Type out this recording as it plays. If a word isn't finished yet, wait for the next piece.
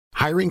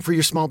Hiring for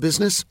your small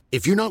business?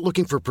 If you're not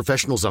looking for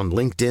professionals on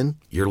LinkedIn,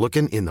 you're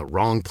looking in the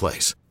wrong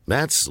place.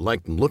 That's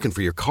like looking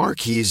for your car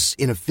keys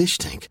in a fish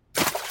tank.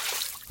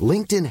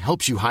 LinkedIn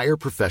helps you hire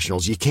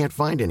professionals you can't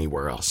find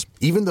anywhere else,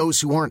 even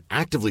those who aren't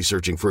actively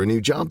searching for a new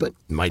job but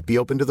might be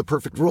open to the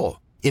perfect role.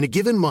 In a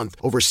given month,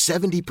 over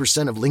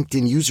 70% of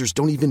LinkedIn users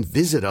don't even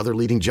visit other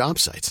leading job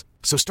sites.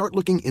 So start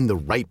looking in the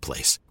right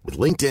place. With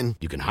LinkedIn,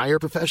 you can hire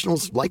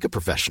professionals like a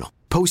professional.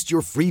 Post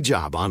your free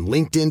job on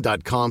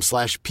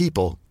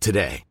linkedin.com/people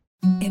today.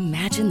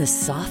 Imagine the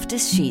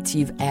softest sheets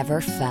you've ever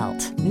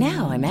felt.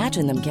 Now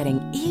imagine them getting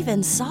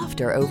even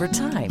softer over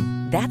time.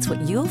 That's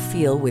what you'll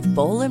feel with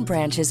Boll &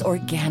 Branch's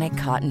organic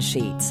cotton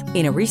sheets.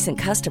 In a recent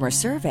customer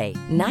survey,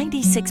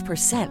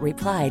 96%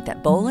 replied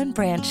that Boll &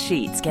 Branch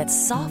sheets get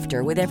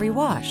softer with every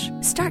wash.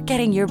 Start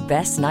getting your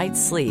best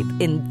night's sleep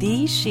in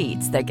these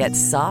sheets that get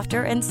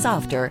softer and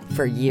softer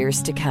for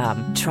years to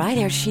come. Try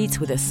their sheets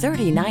with a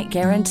 30-night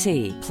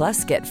guarantee.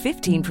 Plus, get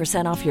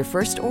 15% off your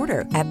first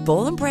order at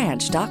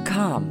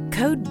bollandbranch.com.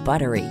 Code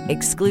BUTTERY.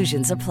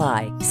 Exclusions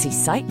apply. See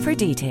site for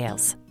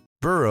details.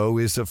 Burrow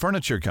is a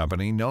furniture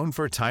company known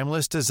for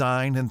timeless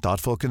design and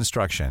thoughtful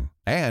construction,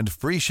 and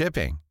free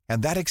shipping,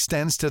 and that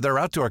extends to their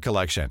outdoor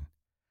collection.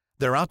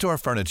 Their outdoor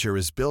furniture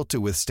is built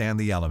to withstand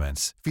the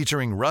elements,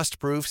 featuring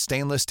rust-proof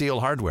stainless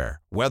steel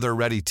hardware,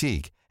 weather-ready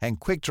teak, and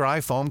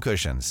quick-dry foam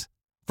cushions.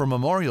 For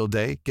Memorial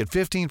Day, get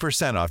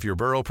 15% off your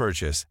Burrow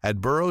purchase at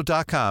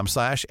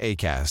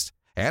burrow.com/acast,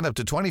 and up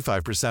to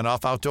 25%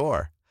 off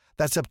outdoor.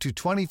 That's up to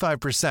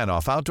 25%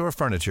 off outdoor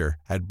furniture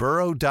at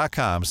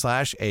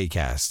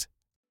burrow.com/acast.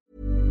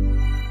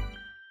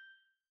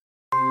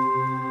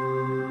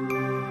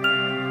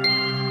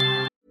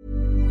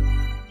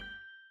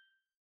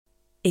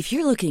 If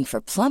you're looking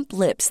for plump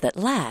lips that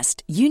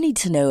last, you need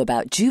to know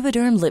about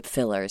Juvederm lip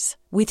fillers.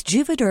 With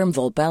Juvederm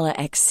Volbella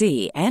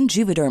XC and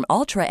Juvederm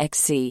Ultra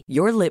XC,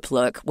 your lip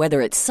look, whether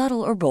it's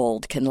subtle or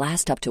bold, can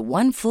last up to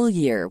 1 full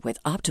year with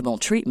optimal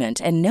treatment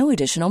and no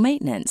additional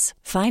maintenance.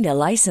 Find a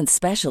licensed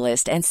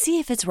specialist and see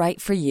if it's right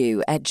for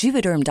you at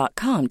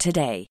Juvederm.com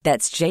today.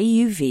 That's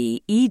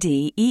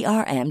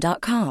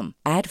JUVEDERM.com.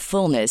 Add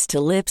fullness to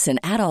lips in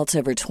adults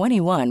over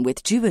 21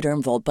 with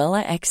Juvederm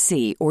Volbella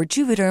XC or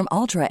Juvederm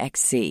Ultra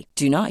XC.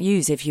 Do not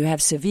use if you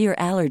have severe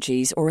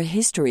allergies or a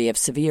history of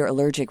severe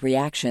allergic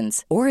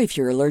reactions, or if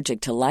you're allergic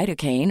to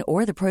lidocaine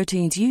or the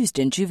proteins used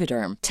in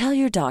Juvederm. Tell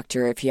your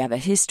doctor if you have a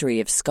history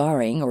of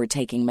scarring or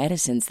taking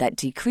medicines that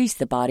decrease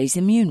the body's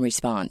immune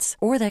response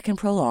or that can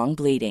prolong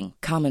bleeding.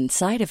 Common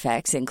side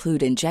effects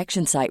include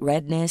injection site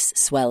redness,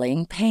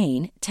 swelling,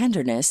 pain,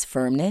 tenderness,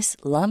 firmness,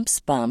 lumps,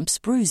 bumps,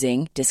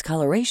 bruising,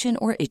 discoloration,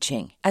 or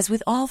itching. As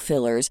with all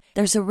fillers,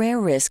 there's a rare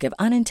risk of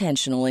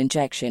unintentional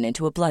injection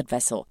into a blood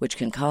vessel, which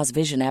can cause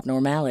vision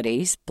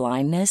abnormalities,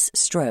 blindness,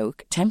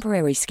 stroke,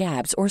 temporary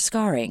scabs, or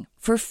scarring.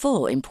 For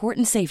full,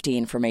 important safety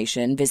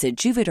information, visit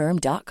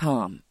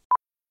Juvederm.com.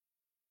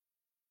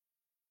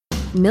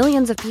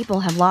 Millions of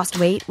people have lost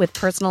weight with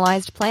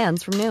personalized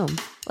plans from Noom.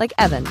 Like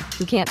Evan,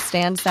 who can't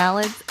stand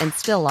salads and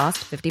still lost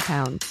 50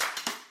 pounds.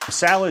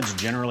 Salads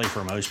generally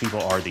for most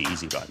people are the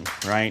easy button,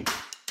 right?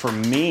 For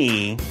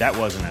me, that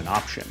wasn't an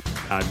option.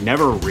 I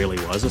never really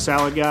was a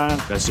salad guy.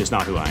 That's just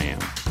not who I am.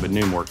 But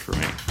Noom worked for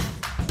me.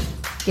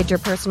 Get your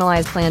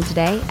personalized plan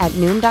today at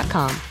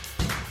Noom.com.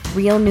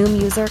 Real Noom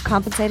user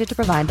compensated to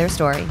provide their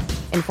story.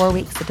 In 4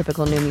 weeks, the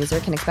typical Noom user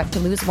can expect to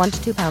lose 1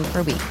 to 2 pounds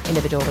per week.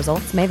 Individual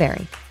results may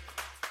vary.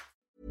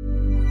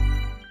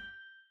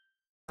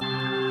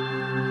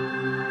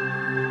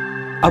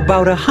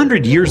 About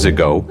 100 years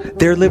ago,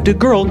 there lived a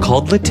girl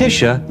called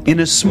Letitia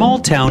in a small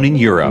town in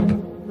Europe.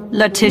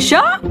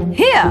 Letitia,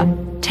 here,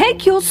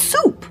 take your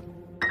soup.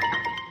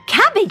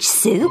 Cabbage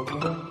soup?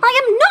 I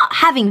am not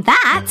having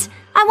that.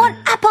 I want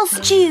apple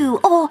stew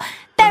or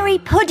berry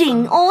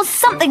pudding or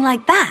something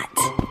like that.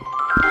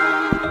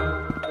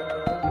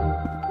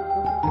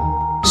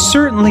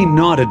 Certainly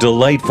not a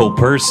delightful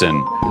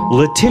person,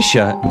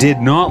 Letitia did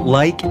not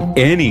like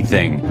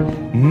anything.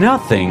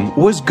 Nothing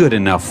was good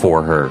enough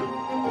for her.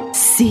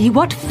 See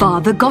what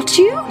father got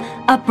you?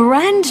 A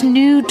brand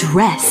new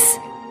dress.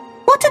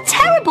 What a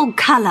terrible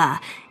colour.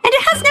 And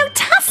it has no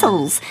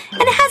tassels.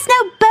 And it has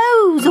no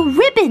bows or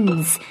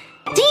ribbons.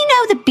 Do you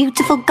know the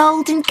beautiful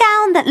golden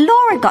gown that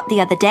Laura got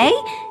the other day?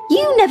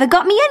 You never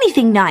got me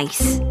anything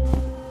nice.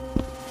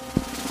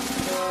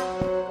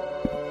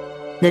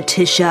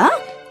 Letitia,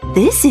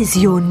 this is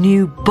your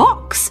new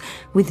box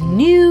with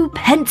new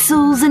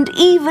pencils and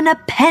even a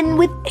pen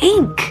with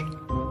ink.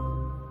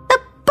 The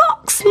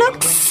box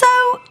looks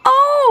so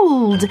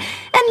old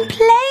and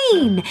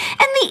plain,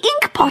 and the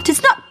ink pot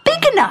is not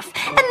big enough,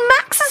 and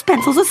Max's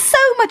pencils are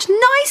so much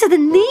nicer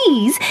than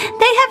these.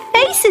 They have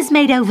faces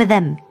made over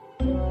them.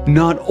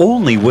 Not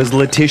only was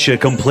Letitia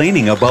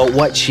complaining about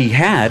what she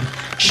had,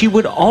 she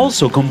would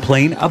also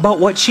complain about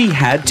what she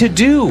had to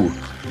do.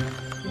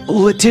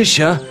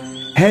 Letitia,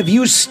 have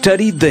you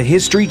studied the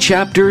history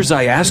chapters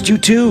I asked you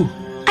to?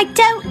 I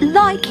don't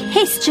like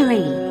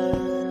history.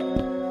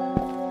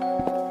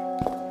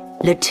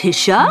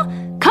 Letitia,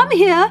 come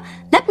here.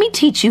 Let me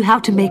teach you how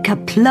to make a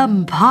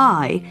plum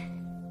pie.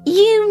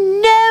 You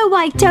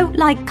I don't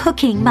like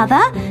cooking,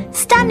 Mother.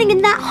 Standing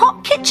in that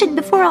hot kitchen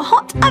before a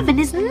hot oven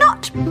is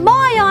not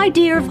my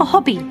idea of a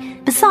hobby.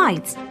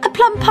 Besides, a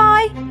plum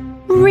pie?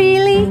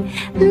 Really?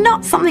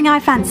 Not something I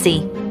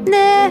fancy.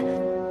 Nah,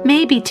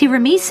 maybe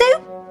tiramisu?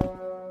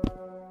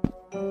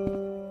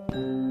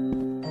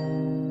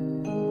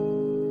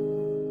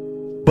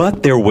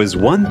 But there was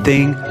one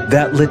thing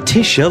that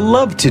Letitia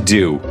loved to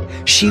do.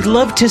 She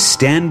loved to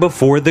stand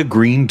before the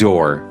green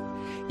door.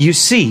 You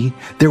see,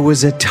 there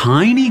was a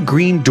tiny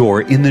green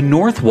door in the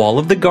north wall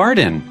of the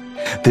garden.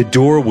 The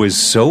door was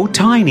so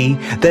tiny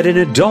that an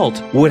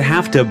adult would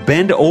have to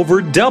bend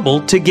over double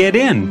to get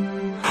in.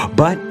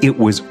 But it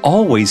was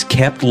always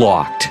kept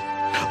locked.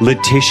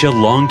 Letitia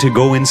longed to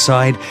go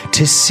inside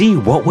to see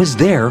what was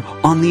there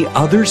on the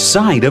other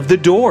side of the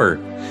door.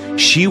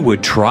 She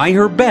would try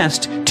her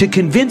best to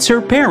convince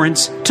her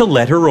parents to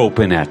let her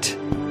open it.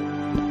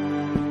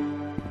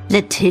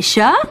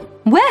 Letitia,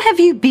 where have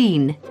you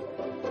been?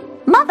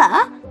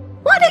 Mother,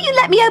 why don't you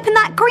let me open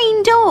that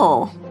green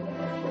door?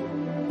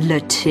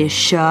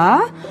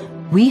 Letitia,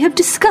 we have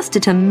discussed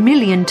it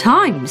 1,000,000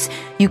 times.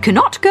 You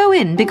cannot go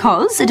in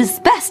because it is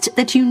best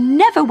that you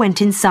never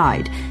went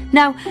inside.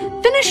 Now,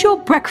 finish your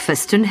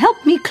breakfast and help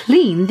me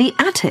clean the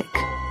attic.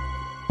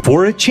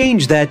 For a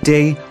change that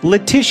day,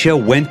 Letitia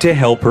went to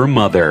help her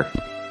mother.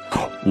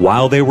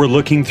 While they were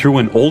looking through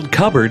an old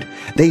cupboard,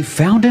 they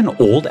found an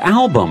old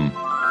album.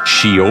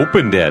 She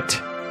opened it.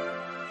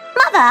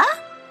 Mother,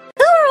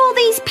 who are all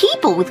these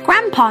people with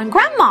Grandpa and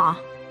Grandma?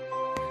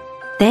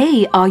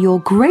 They are your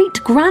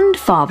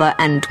great-grandfather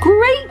and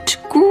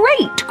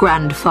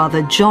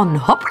great-great-grandfather John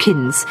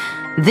Hopkins.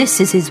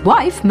 This is his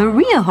wife,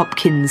 Maria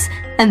Hopkins,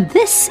 and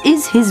this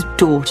is his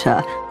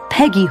daughter,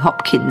 Peggy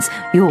Hopkins,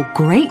 your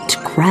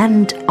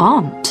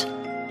great-grand-aunt.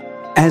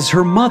 As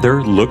her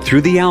mother looked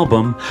through the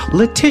album,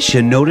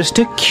 Letitia noticed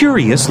a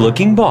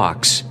curious-looking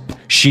box.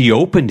 She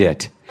opened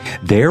it.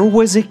 There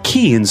was a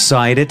key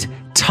inside it,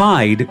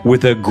 tied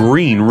with a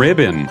green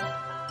ribbon.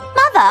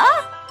 Mother,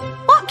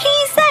 what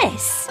key is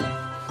this?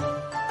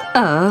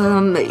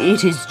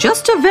 It is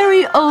just a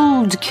very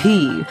old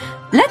key.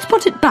 Let's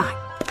put it back.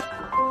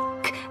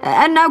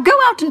 And now go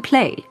out and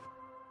play.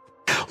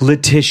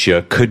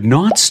 Letitia could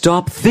not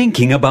stop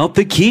thinking about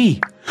the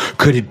key.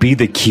 Could it be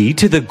the key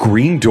to the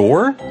green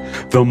door?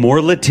 The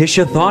more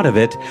Letitia thought of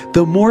it,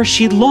 the more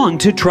she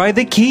longed to try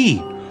the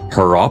key.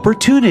 Her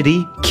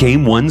opportunity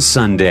came one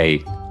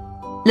Sunday.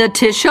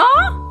 Letitia,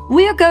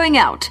 we are going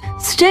out.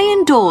 Stay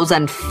indoors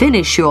and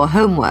finish your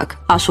homework.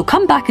 I shall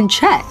come back and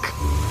check.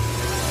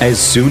 As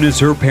soon as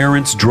her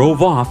parents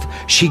drove off,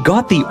 she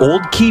got the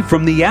old key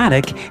from the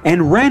attic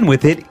and ran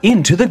with it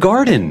into the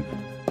garden.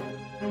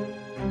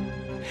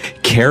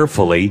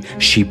 Carefully,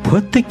 she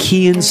put the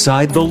key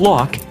inside the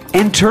lock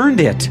and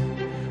turned it.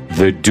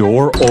 The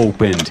door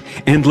opened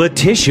and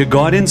Letitia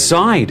got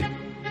inside.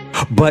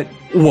 But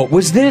what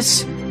was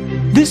this?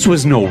 This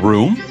was no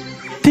room.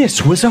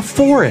 This was a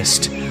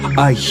forest.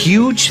 A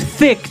huge,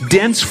 thick,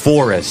 dense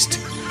forest.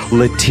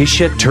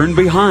 Letitia turned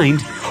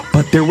behind,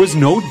 but there was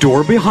no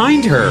door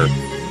behind her.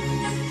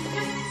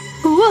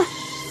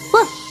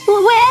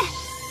 Where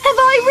have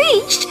I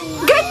reached?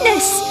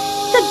 Goodness!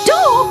 The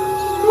door!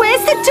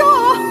 Where's the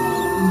door?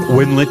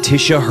 When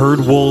Letitia heard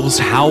wolves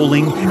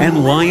howling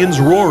and lions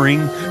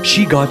roaring,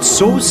 she got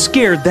so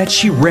scared that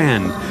she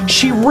ran.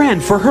 She ran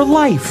for her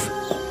life.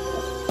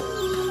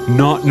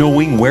 Not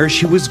knowing where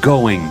she was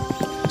going.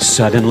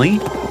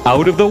 Suddenly,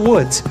 out of the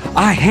woods,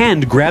 a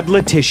hand grabbed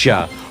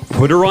Letitia,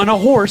 put her on a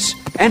horse,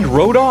 and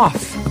rode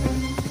off.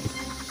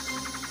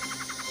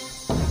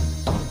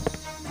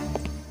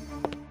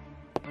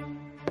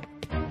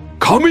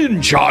 Come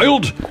in,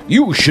 child.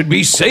 You should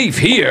be safe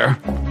here.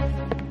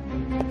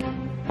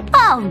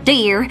 Oh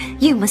dear,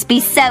 you must be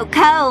so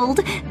cold.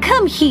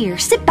 Come here,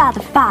 sit by the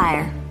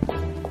fire.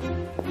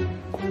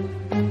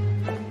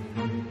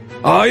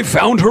 I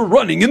found her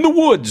running in the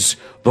woods.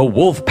 The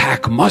wolf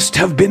pack must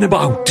have been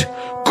about.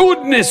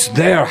 Goodness,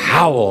 their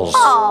howls.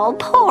 Oh,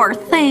 poor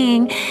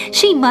thing.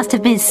 She must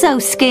have been so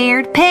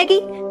scared.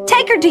 Peggy,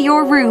 take her to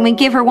your room and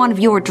give her one of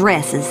your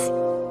dresses.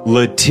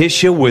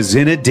 Letitia was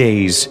in a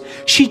daze.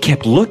 She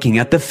kept looking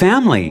at the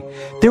family.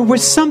 There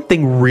was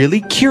something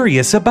really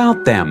curious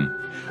about them.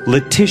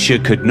 Letitia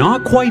could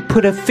not quite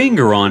put a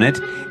finger on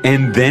it,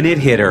 and then it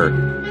hit her.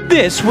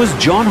 This was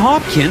John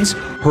Hopkins,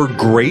 her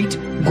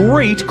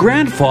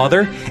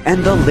great-great-grandfather,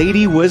 and the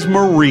lady was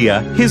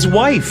Maria, his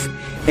wife,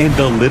 and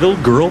the little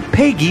girl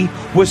Peggy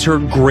was her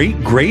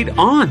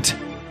great-great-aunt.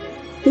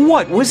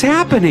 What was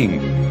happening?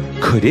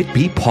 Could it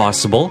be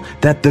possible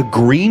that the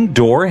green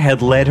door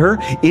had led her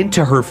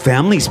into her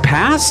family's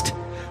past?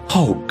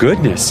 Oh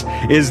goodness,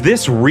 is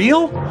this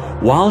real?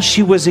 While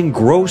she was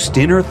engrossed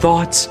in her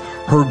thoughts,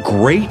 her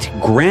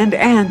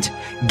great-grand-aunt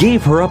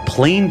gave her a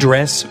plain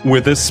dress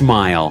with a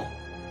smile.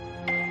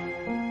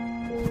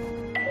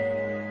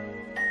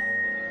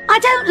 I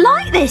don't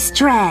like this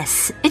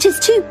dress. It is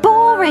too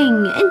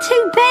boring and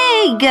too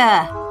big.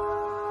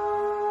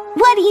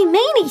 What do you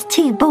mean it's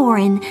too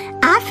boring?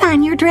 I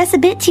find your dress a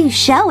bit too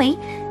showy.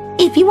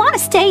 If you want to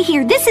stay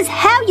here, this is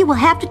how you will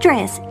have to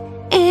dress.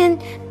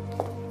 And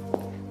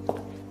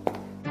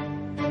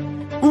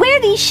where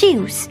are these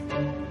shoes?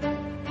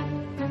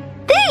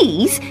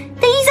 These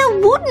are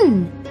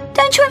wooden.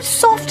 Don't you have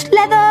soft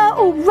leather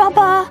or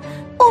rubber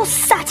or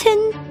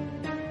satin?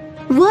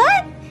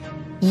 What?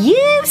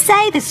 You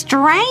say the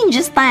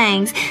strangest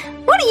things.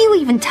 What are you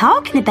even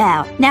talking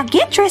about? Now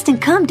get dressed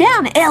and come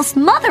down, else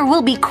Mother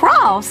will be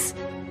cross.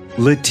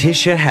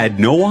 Letitia had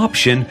no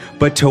option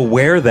but to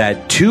wear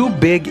that too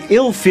big,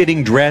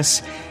 ill-fitting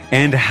dress,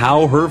 and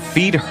how her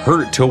feet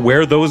hurt to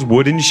wear those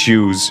wooden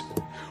shoes.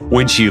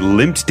 When she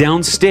limped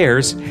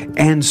downstairs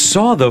and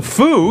saw the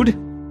food...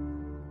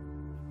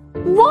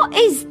 What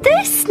is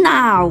this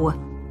now?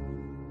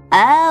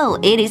 Oh,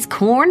 it is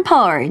corn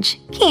porridge.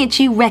 Can't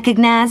you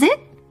recognize it?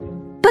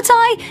 But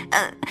I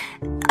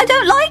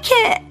don't like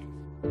it.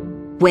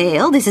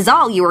 Well, this is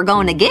all you are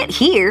going to get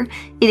here.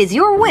 It is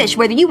your wish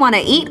whether you want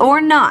to eat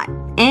or not.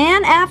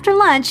 And after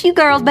lunch, you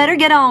girls better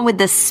get on with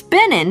the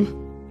spinning.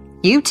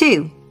 You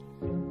too.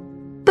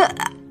 But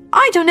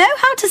I don't know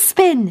how to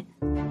spin.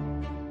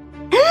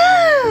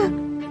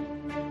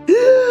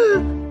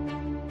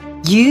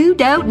 You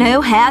don't know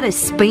how to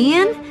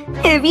spin?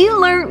 Have you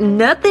learned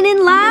nothing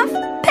in life?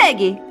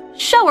 Peggy,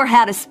 show her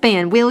how to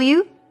spin, will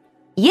you?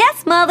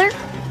 Yes, Mother.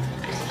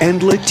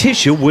 And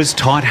Letitia was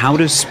taught how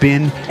to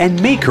spin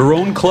and make her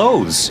own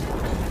clothes.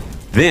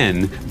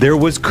 Then there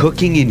was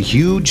cooking in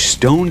huge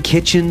stone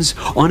kitchens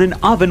on an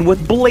oven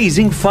with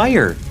blazing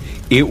fire.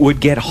 It would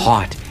get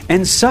hot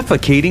and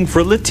suffocating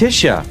for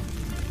Letitia.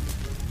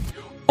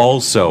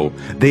 Also,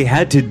 they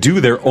had to do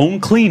their own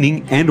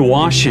cleaning and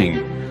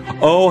washing.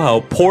 Oh,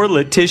 how poor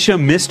Letitia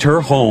missed her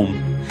home.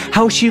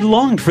 How she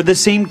longed for the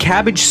same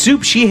cabbage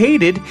soup she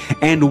hated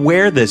and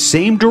wear the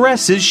same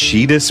dresses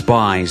she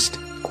despised.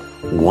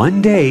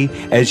 One day,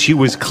 as she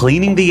was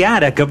cleaning the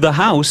attic of the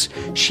house,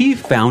 she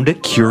found a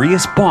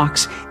curious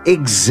box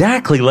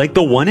exactly like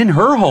the one in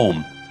her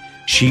home.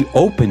 She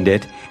opened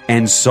it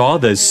and saw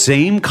the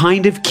same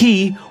kind of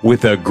key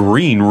with a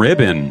green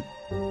ribbon.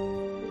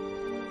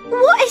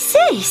 What is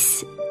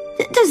this?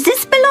 Does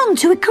this belong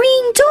to a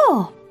green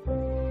door?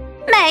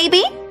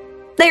 Maybe.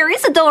 There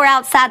is a door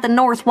outside the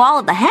north wall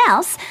of the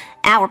house.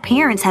 Our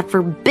parents have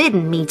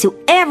forbidden me to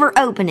ever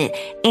open it,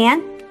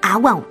 and I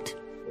won't.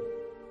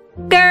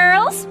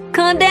 Girls,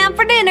 come down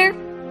for dinner.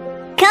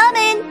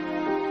 Coming.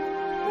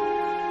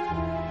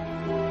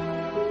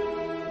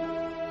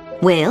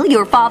 Well,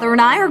 your father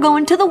and I are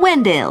going to the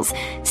Wendells.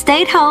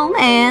 Stay at home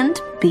and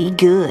be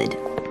good.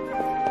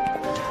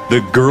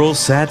 The girls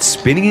sat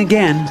spinning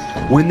again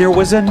when there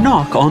was a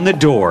knock on the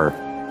door.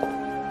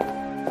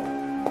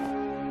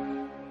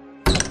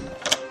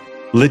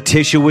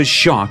 Letitia was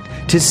shocked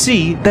to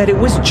see that it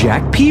was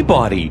Jack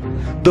Peabody,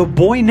 the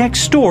boy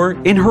next door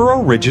in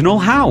her original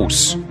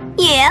house.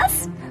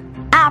 Yes?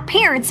 Our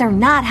parents are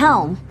not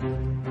home.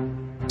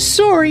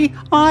 Sorry,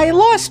 I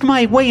lost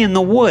my way in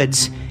the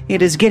woods.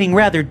 It is getting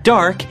rather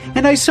dark,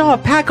 and I saw a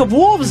pack of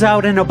wolves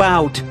out and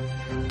about.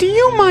 Do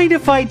you mind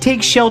if I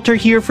take shelter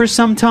here for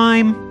some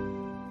time?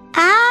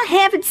 I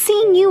haven't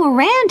seen you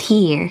around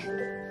here.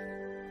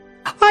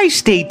 I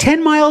stay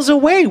 10 miles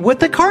away with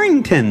the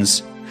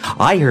Carringtons.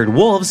 I heard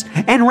wolves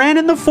and ran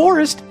in the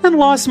forest and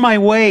lost my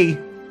way.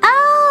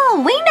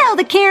 Oh, we know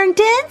the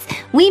Carringtons.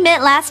 We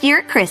met last year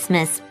at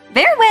Christmas.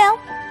 Very well.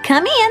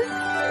 Come in.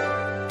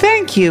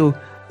 Thank you.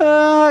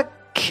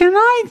 Can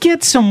I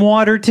get some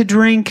water to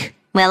drink?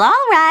 Well,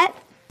 all right.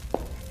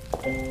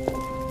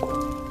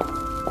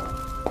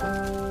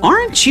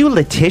 Aren't you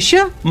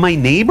Letitia, my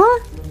neighbor?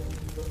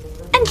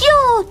 And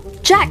you're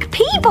Jack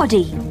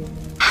Peabody.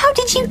 How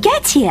did you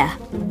get here?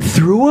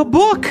 Through a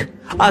book.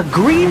 A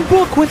green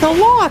book with a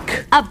lock.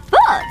 A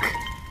book?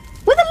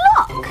 With a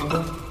lock?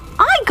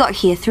 I got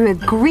here through a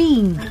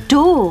green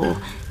door,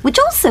 which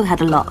also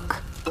had a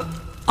lock.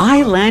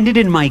 I landed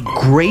in my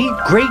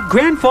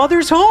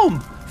great-great-grandfather's home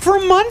for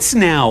months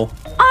now.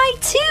 I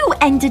too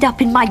ended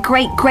up in my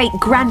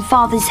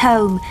great-great-grandfather's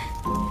home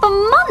for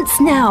months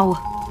now.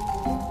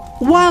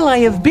 While I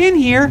have been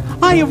here,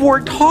 I have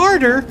worked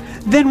harder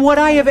than what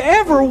I have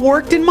ever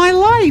worked in my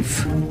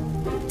life.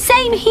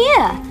 Same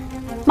here.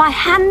 My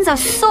hands are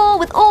sore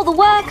with all the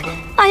work.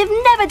 I have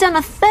never done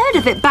a third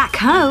of it back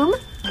home.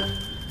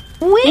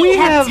 We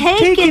have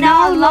taken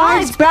our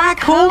lives back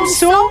home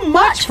so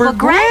much for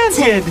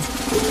granted.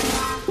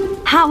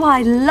 How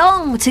I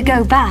long to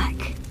go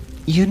back.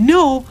 You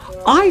know,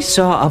 I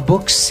saw a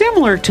book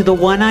similar to the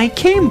one I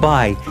came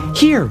by,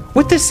 here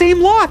with the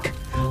same lock.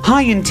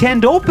 I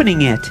intend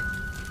opening it.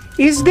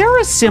 Is there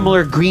a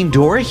similar green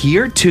door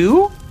here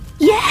too?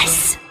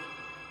 Yes.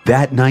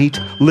 That night,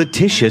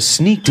 Letitia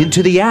sneaked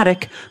into the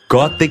attic,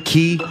 got the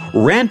key,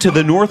 ran to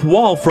the north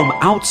wall from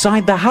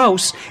outside the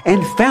house,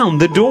 and found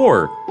the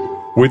door.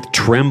 With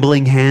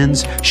trembling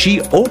hands,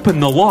 she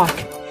opened the lock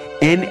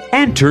and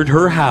entered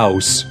her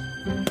house.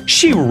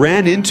 She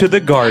ran into the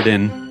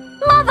garden.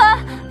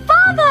 Mother!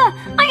 Father!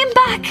 I am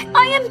back!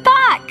 I am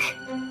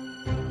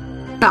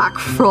back! Back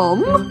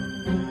from?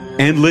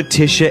 And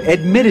Letitia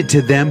admitted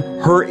to them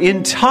her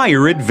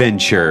entire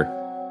adventure.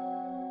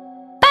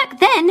 Back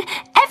then,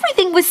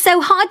 everything was so so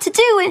hard to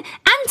do and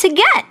to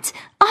get.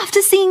 After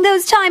seeing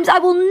those times, I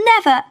will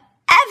never,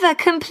 ever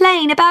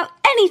complain about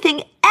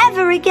anything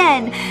ever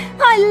again.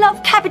 I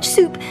love cabbage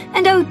soup,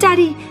 and oh,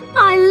 Daddy,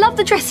 I love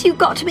the dress you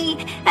got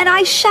me, and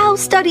I shall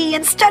study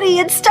and study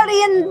and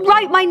study and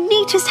write my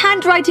neatest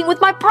handwriting with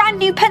my brand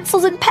new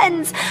pencils and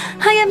pens.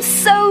 I am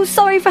so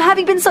sorry for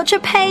having been such a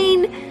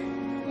pain,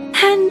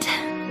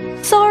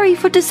 and sorry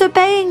for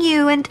disobeying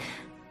you and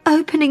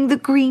opening the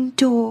green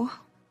door.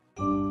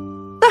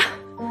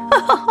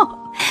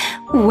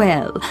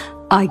 Well,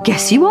 I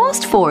guess you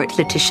asked for it,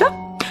 Letitia.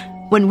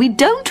 When we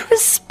don't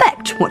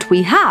respect what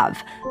we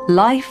have,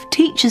 life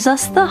teaches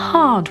us the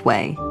hard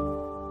way.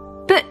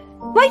 But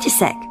wait a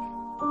sec.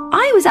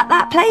 I was at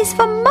that place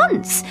for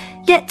months,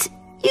 yet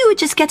you were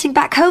just getting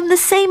back home the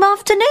same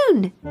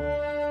afternoon.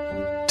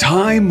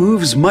 Time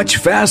moves much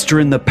faster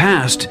in the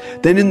past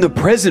than in the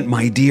present,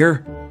 my dear.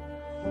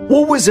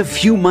 What was a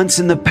few months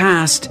in the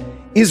past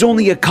is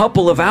only a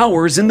couple of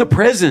hours in the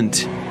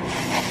present.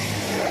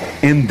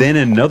 And then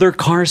another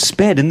car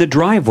sped in the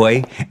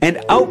driveway,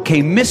 and out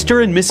came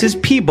Mr. and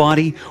Mrs.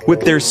 Peabody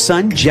with their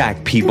son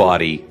Jack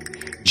Peabody.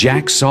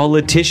 Jack saw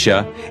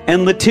Letitia,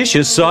 and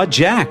Letitia saw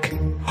Jack.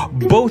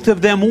 Both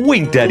of them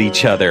winked at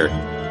each other.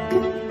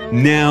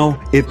 Now,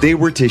 if they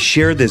were to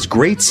share this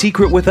great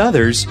secret with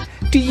others,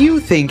 do you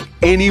think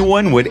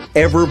anyone would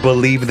ever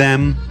believe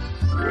them?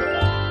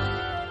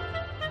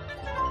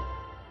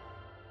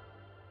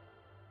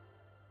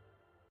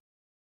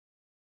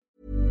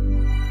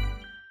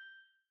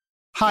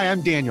 Hi,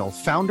 I'm Daniel,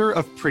 founder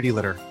of Pretty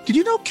Litter. Did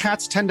you know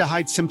cats tend to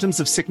hide symptoms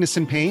of sickness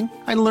and pain?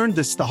 I learned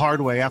this the hard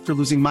way after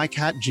losing my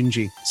cat,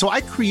 Gingy. So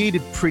I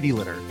created Pretty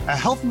Litter, a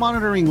health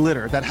monitoring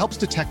litter that helps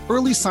detect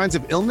early signs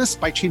of illness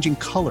by changing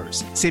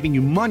colors, saving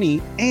you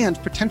money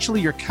and potentially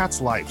your cat's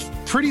life.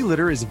 Pretty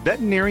Litter is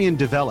veterinarian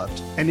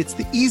developed, and it's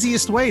the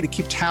easiest way to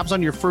keep tabs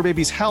on your fur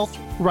baby's health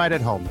right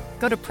at home.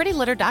 Go to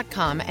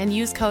prettylitter.com and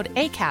use code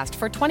ACAST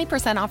for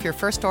 20% off your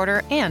first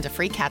order and a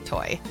free cat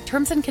toy.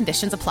 Terms and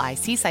conditions apply.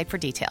 See site for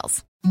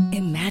details.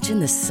 Imagine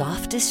the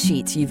softest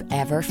sheets you've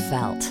ever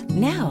felt.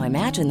 Now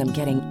imagine them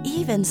getting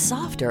even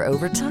softer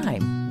over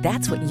time.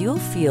 That's what you'll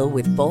feel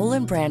with Boll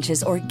 &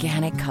 Branch's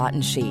organic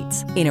cotton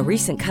sheets. In a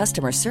recent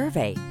customer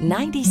survey,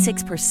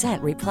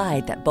 96%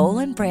 replied that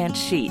Boll & Branch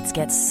sheets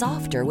get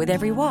softer with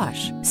every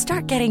wash.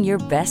 Start getting your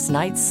best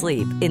night's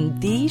sleep in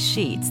these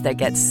sheets that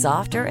get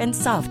softer and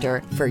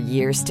softer for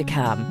years to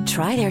come.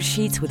 Try their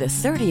sheets with a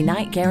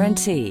 30-night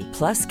guarantee.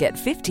 Plus, get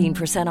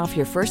 15% off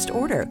your first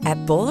order at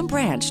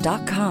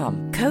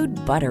bollandbranch.com. Code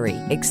BUTTERY.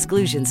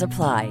 Exclusions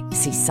apply.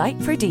 See site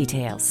for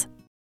details.